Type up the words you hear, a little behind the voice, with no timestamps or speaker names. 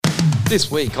This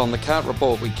week on the Kart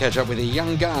Report, we catch up with a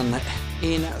young gun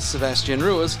in Sebastian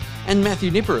Ruiz, and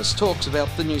Matthew Niparis talks about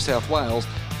the New South Wales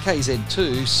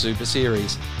KZ2 Super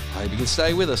Series. I hope you can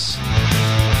stay with us.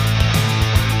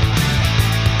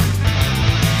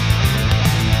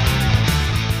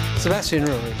 Sebastian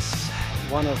Ruiz,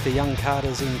 one of the young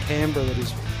karters in Canberra that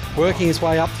is working his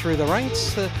way up through the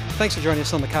ranks. Thanks for joining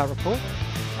us on the Kart Report.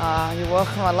 You're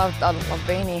welcome. I love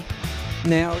being here.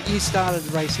 Now, you started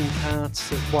racing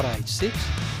karts at what age, 6?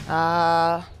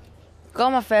 Got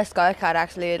my first go-kart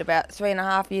actually at about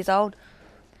 3.5 years old,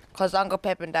 because Uncle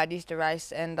Pep and Dad used to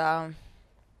race, and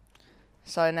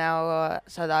so I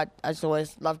just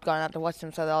always loved going out to watch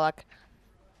them. So they're like,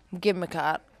 give him a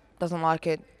kart, doesn't like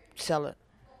it, sell it.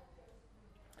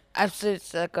 As soon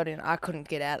as I got in, I couldn't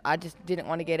get out. I just didn't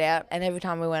want to get out, and every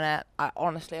time we went out, I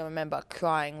honestly remember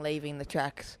crying leaving the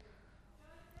tracks.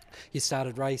 You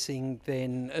started racing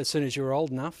then as soon as you were old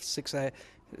enough, 6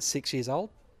 years old?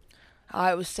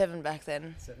 It was 7 back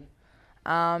then.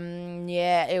 7?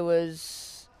 Yeah, it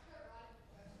was...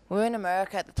 We were in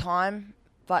America at the time,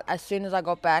 but as soon as I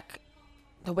got back,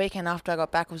 the weekend after I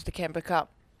got back was the Canberra Cup.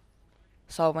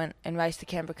 So I went and raced the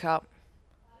Canberra Cup.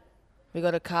 We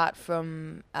got a kart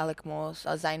from Alec Morse,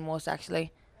 Zane Morse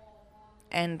actually,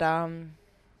 and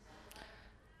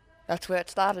that's where it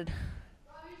started.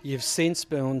 You've since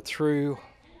been through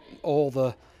all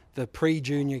the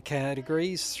pre-junior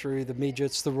categories, through the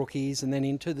midgets, the rookies, and then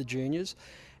into the juniors.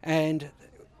 And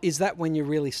is that when you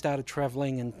really started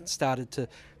travelling and started to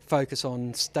focus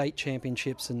on state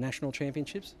championships and national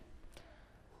championships?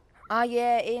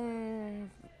 Yeah,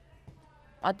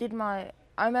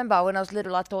 I remember when I was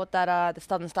little, I thought that the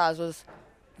Southern Stars was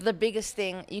the biggest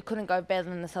thing. You couldn't go better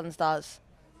than the Southern Stars.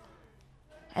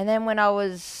 And then when I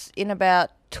was in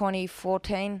about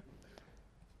 2014,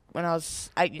 when I was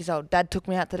 8 years old, Dad took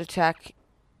me out to the track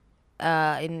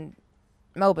in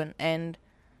Melbourne, and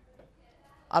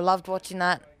I loved watching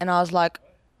that, and I was like,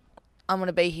 I'm going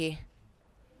to be here.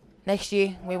 Next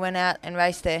year, we went out and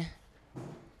raced there,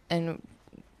 and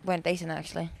went decent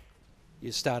actually.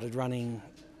 You started running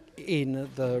in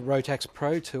the Rotax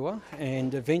Pro Tour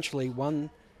and eventually won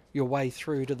your way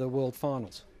through to the World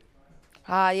Finals.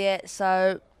 Yeah,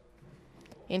 so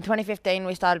in 2015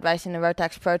 we started racing the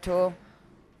Rotax Pro Tour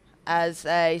as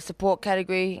a support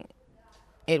category.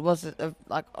 It was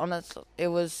it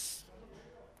was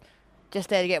just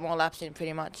there to get more laps in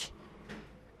pretty much.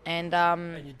 And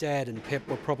your dad and Pep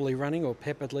were probably running, or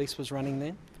Pep at least was running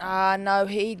then? No,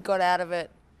 he'd got out of it.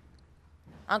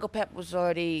 Uncle Pep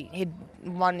he'd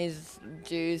won his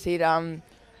dues. He'd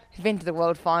been to the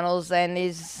World Finals, and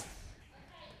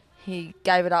he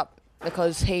gave it up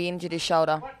because he injured his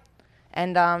shoulder.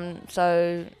 And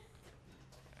so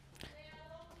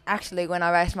actually when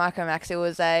I raced Micromax, it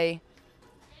was a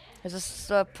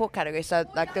support category. So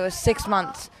like there was 6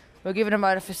 months. We were given a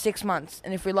motor for 6 months,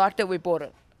 and if we liked it, we bought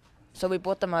it. So we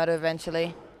bought the motor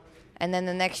eventually, and then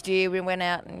the next year we went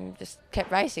out and just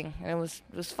kept racing, and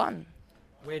it was fun.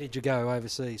 Where did you go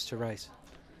overseas to race?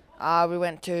 We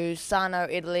went to Sarno,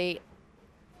 Italy,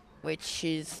 which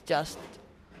is just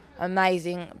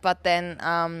amazing. But then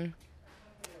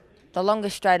the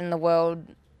longest straight in the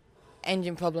world,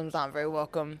 engine problems aren't very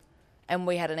welcome. And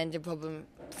we had an engine problem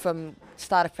from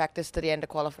start of practice to the end of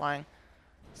qualifying.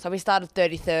 So we started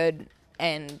 33rd,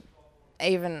 and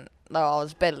even though I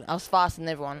was faster than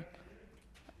everyone,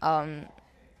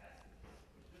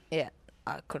 yeah,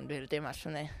 I couldn't really do much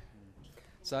from there.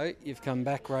 So you've come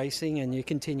back racing, and you're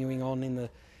continuing on in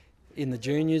the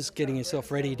juniors, getting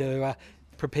yourself ready to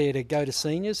prepare to go to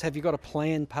seniors. Have you got a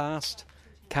plan past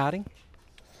karting?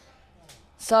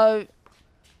 So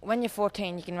when you're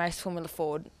 14, you can race Formula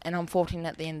Ford, and I'm 14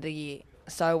 at the end of the year.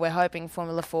 So we're hoping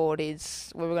Formula Ford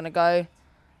is where we're going to go.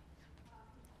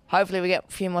 Hopefully we get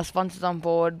a few more sponsors on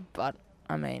board, but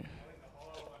I mean,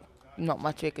 not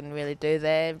much we can really do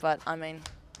there, but I mean,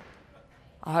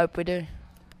 I hope we do.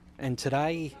 And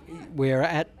today we're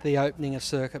at the opening of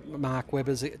Circuit Mark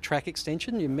Webber's track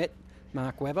extension. You met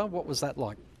Mark Webber. What was that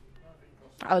like?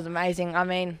 That was amazing. I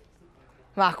mean,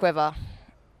 Mark Webber,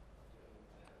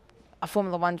 a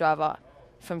Formula One driver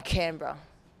from Canberra.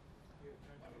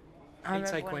 He'd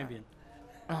say Queanbeyan.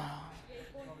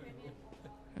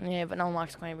 Yeah, but no one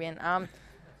likes Queanbeyan.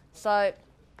 So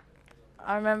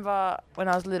I remember when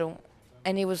I was little,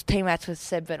 and he was teammates with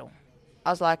Seb Vettel. I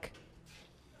was like,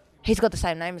 he's got the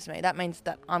same name as me. That means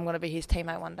that I'm going to be his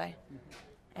teammate one day.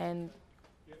 And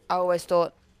I always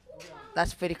thought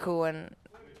that's pretty cool, and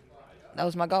that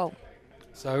was my goal.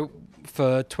 So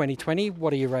for 2020,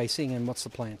 what are you racing and what's the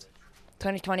plans?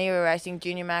 2020, we're racing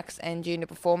Junior Max and Junior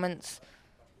Performance.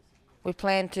 We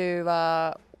plan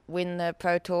to win the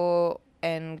Pro Tour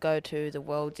and go to the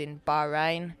Worlds in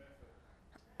Bahrain,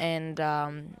 and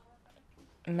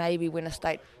maybe win a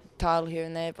state title here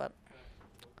and there, but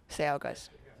see how it goes.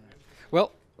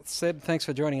 Well, Seb, thanks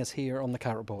for joining us here on the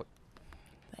Kart Report.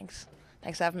 Thanks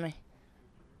for having me.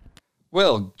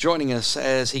 Well, joining us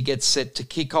as he gets set to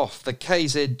kick off the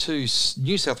KZ2,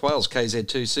 New South Wales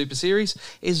KZ2 Super Series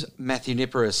is Matthew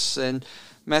Niparis. And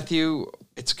Matthew,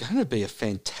 it's going to be a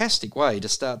fantastic way to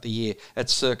start the year at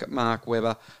Circuit Mark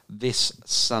Webber this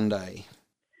Sunday.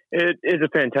 It is a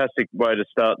fantastic way to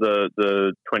start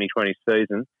the 2020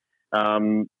 season.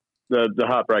 The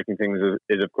heartbreaking thing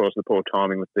is, of course, the poor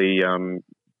timing with the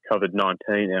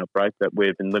COVID-19 outbreak, that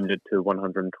we've been limited to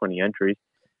 120 entries,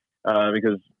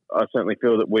 because I certainly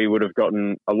feel that we would have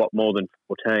gotten a lot more than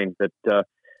 14. But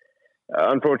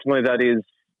unfortunately, that is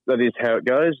how it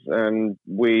goes, and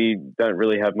we don't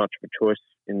really have much of a choice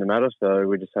in the matter, so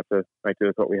we just have to make do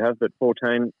with what we have. But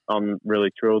 14, I'm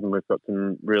really thrilled, and we've got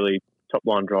some really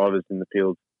top-line drivers in the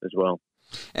field as well.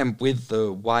 And with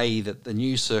the way that the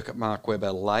new Circuit Mark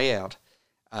Webber layout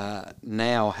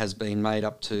now has been made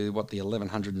up to, the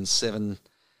 1,107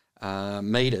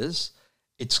 metres,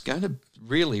 it's going to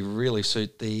really, really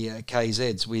suit the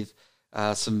KZs with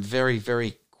some very,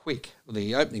 very quick.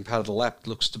 The opening part of the lap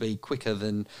looks to be quicker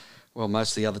than,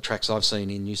 most of the other tracks I've seen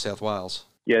in New South Wales.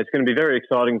 Yeah, it's going to be very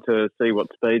exciting to see what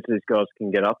speeds these guys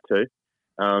can get up to.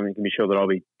 You can be sure that I'll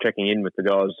be checking in with the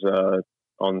guys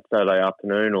on Saturday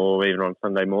afternoon or even on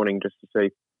Sunday morning just to see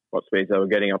what speeds they were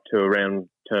getting up to around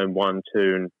turn 1, 2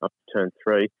 and up to turn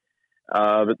 3.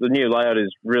 But the new layout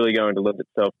is really going to lend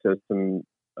itself to some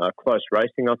close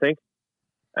racing, I think.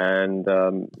 And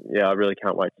I really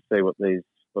can't wait to see what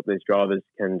these drivers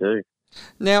can do.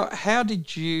 Now, how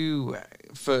did you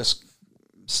first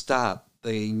start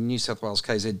the New South Wales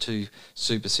KZ2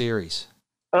 Super Series?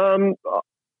 I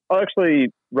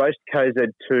actually raced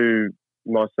KZ2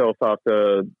 myself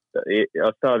after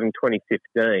I started in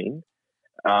 2015.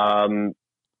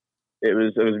 It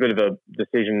was a bit of a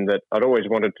decision that I'd always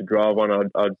wanted to drive one.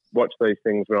 I'd watched these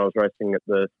things when I was racing at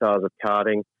the Stars of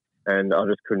Karting, and I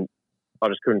just couldn't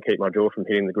keep my jaw from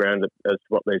hitting the ground as to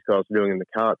what these guys were doing in the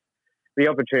karts. The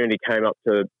opportunity came up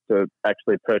to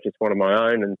actually purchase one of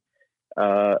my own, and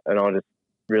I just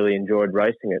really enjoyed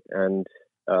racing it. And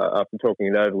after talking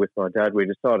it over with my dad, we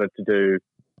decided to do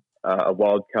a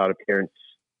wildcard appearance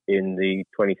in the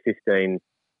 2015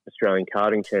 Australian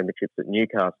Karting Championships at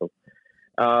Newcastle.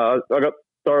 I got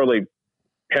thoroughly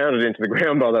pounded into the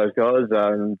ground by those guys,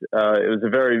 and it was a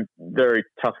very, very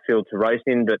tough field to race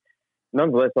in, but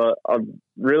nonetheless, I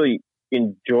really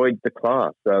enjoyed the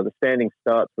class. The standing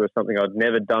starts were something I'd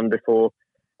never done before,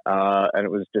 and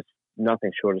it was just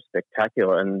nothing short of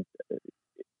spectacular, and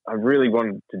I really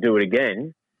wanted to do it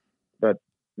again, but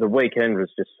the weekend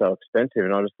was just so expensive,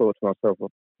 and I just thought to myself,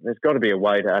 well, there's got to be a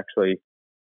way to actually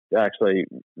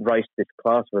race this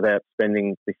class without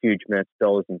spending the huge amounts of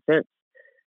dollars and cents.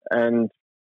 And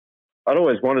I'd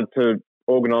always wanted to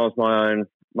organise my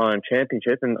own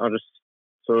championship, and I just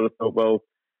sort of thought, well,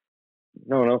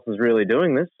 no one else is really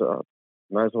doing this, so I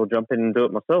might as well jump in and do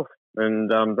it myself. And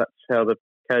that's how the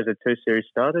KZ2 series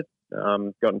started.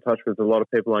 Got in touch with a lot of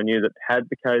people I knew that had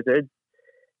the KZ,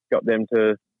 got them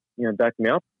to back me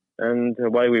up, and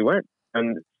away we went.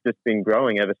 And it's just been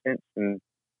growing ever since, and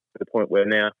to the point where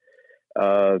now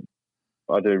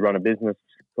I do run a business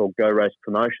called Go Race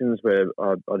Promotions, where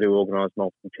I do organise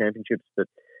multiple championships. But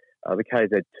the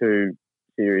KZ2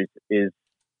 series is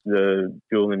the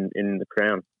jewel in the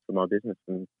crown for my business,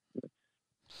 and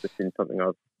it's just been something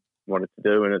I've wanted to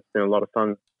do, and it's been a lot of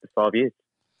fun for 5 years.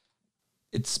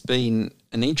 It's been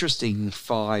an interesting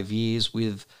 5 years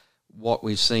with what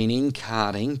we've seen in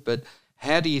karting, but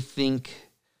how do you think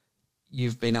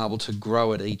you've been able to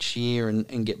grow it each year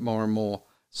and get more and more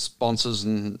sponsors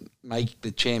and make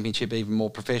the championship even more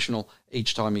professional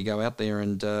each time you go out there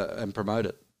and promote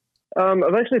it?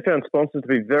 I've actually found sponsors to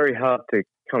be very hard to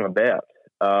come about.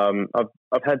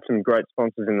 I've had some great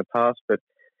sponsors in the past, but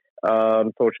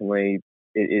unfortunately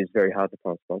it is very hard to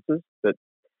find sponsors. But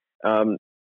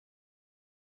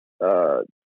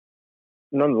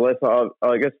nonetheless,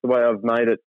 I guess the way I've made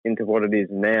it into what it is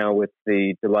now with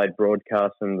the delayed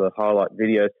broadcasts and the highlight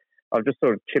videos, I've just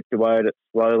sort of chipped away at it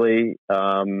slowly,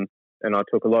 and I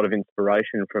took a lot of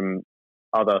inspiration from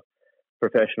other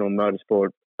professional motorsport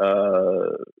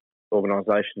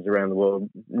organisations around the world,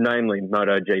 namely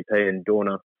MotoGP and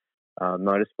Dorna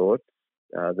Motorsports.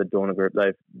 The Dorna Group,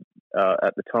 they've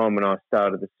at the time when I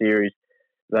started the series,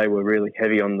 they were really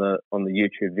heavy on the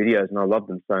YouTube videos, and I loved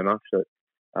them so much that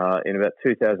in about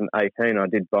 2018 I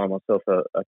did buy myself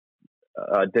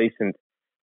a decent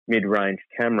mid-range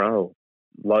camera, or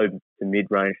low to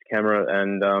mid-range camera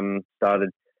and started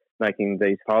making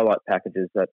these highlight packages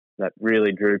that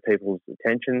really drew people's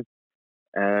attention.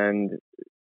 And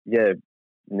yeah,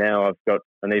 now I've got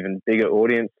an even bigger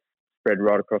audience spread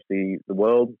right across the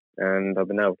world, and I've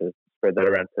been able to spread that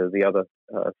around to the other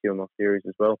few of my series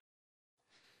as well.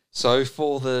 So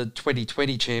for the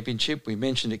 2020 championship, we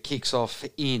mentioned it kicks off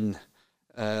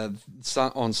on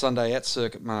Sunday at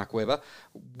Circuit Mark Webber.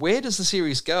 Where does the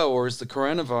series go, or is the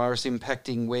coronavirus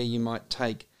impacting where you might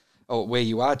take, or where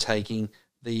you are taking,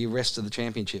 the rest of the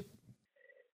championship?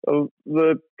 Well,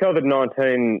 the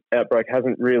COVID-19 outbreak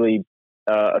hasn't really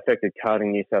affected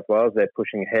Karting New South Wales. They're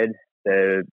pushing ahead.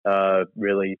 They're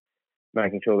really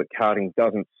making sure that karting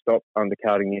doesn't stop under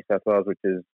Karting New South Wales, which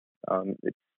is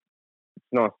it's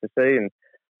nice to see, and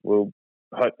we'll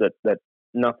hope that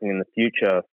nothing in the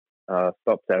future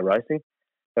stops our racing.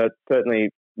 But certainly,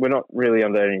 we're not really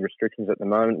under any restrictions at the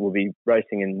moment. We'll be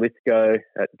racing in Lithgow,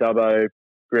 at Dubbo,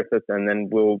 Griffith, and then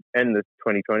we'll end the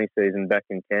 2020 season back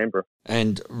in Canberra.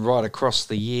 And right across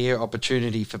the year,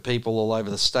 opportunity for people all over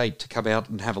the state to come out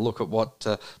and have a look at what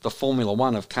the Formula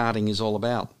One of karting is all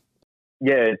about.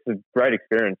 Yeah, it's a great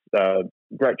experience.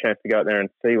 Great chance to go out there and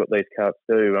see what these karts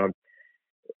do.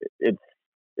 It's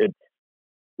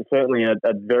certainly a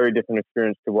very different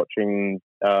experience to watching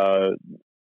Tag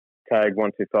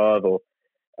 125 or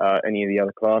any of the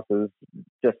other classes,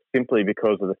 just simply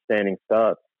because of the standing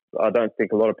starts. I don't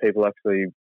think a lot of people actually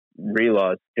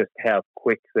realise just how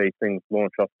quick these things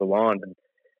launch off the line.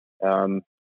 And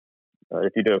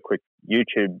if you do a quick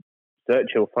YouTube search,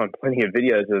 you'll find plenty of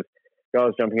videos of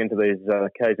guys jumping into these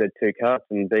KZ2 karts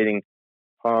and beating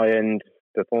high-end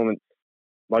performance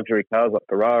luxury cars like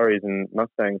Ferraris and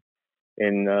Mustangs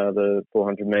in the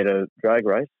 400-metre drag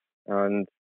race. And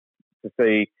to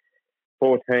see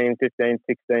 14, 15,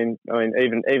 16, I mean,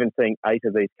 even seeing 8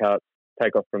 of these karts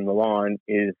take off from the line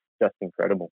is just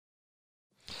incredible.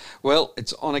 Well,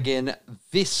 it's on again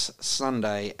this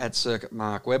Sunday at Circuit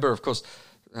Mark Webber. Of course,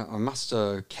 I must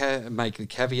make the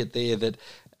caveat there that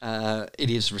it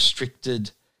is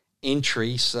restricted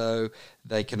entry, so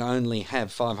they can only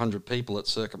have 500 people at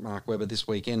Circuit Mark Webber this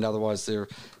weekend. Otherwise, they're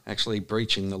actually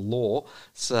breaching the law.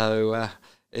 So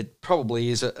it probably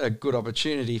is a good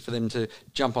opportunity for them to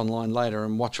jump online later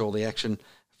and watch all the action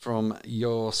from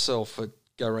yourself at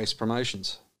Go Race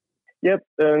Promotions. Yep,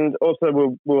 and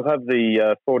also we'll have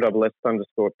the 4SS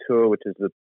Thundersport Tour, which is a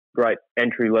great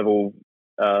entry-level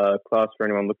class for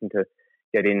anyone looking to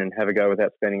get in and have a go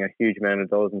without spending a huge amount of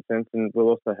dollars and cents. And we'll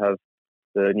also have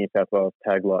the New South Wales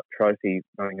Tag Light Trophy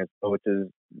running as well, which is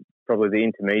probably the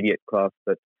intermediate class,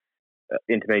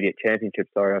 intermediate championship,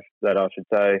 that I should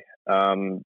say,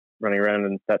 running around,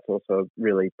 and that's also a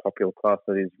really popular class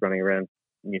that is running around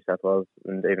New South Wales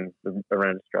and even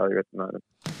around Australia at the moment.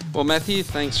 Well, Matthew,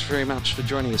 thanks very much for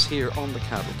joining us here on the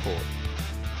Kart Report.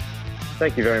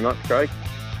 Thank you very much, Craig.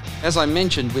 As I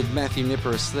mentioned with Matthew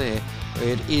Niparis there,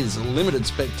 it is limited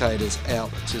spectators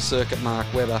out to Circuit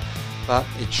Mark Webber, but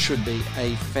it should be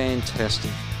a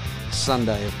fantastic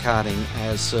Sunday of karting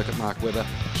as Circuit Mark Webber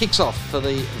kicks off for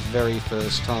the very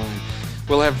first time.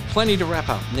 We'll have plenty to wrap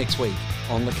up next week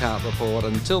on the Kart Report.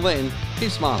 Until then,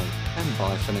 keep smiling and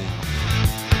bye for now.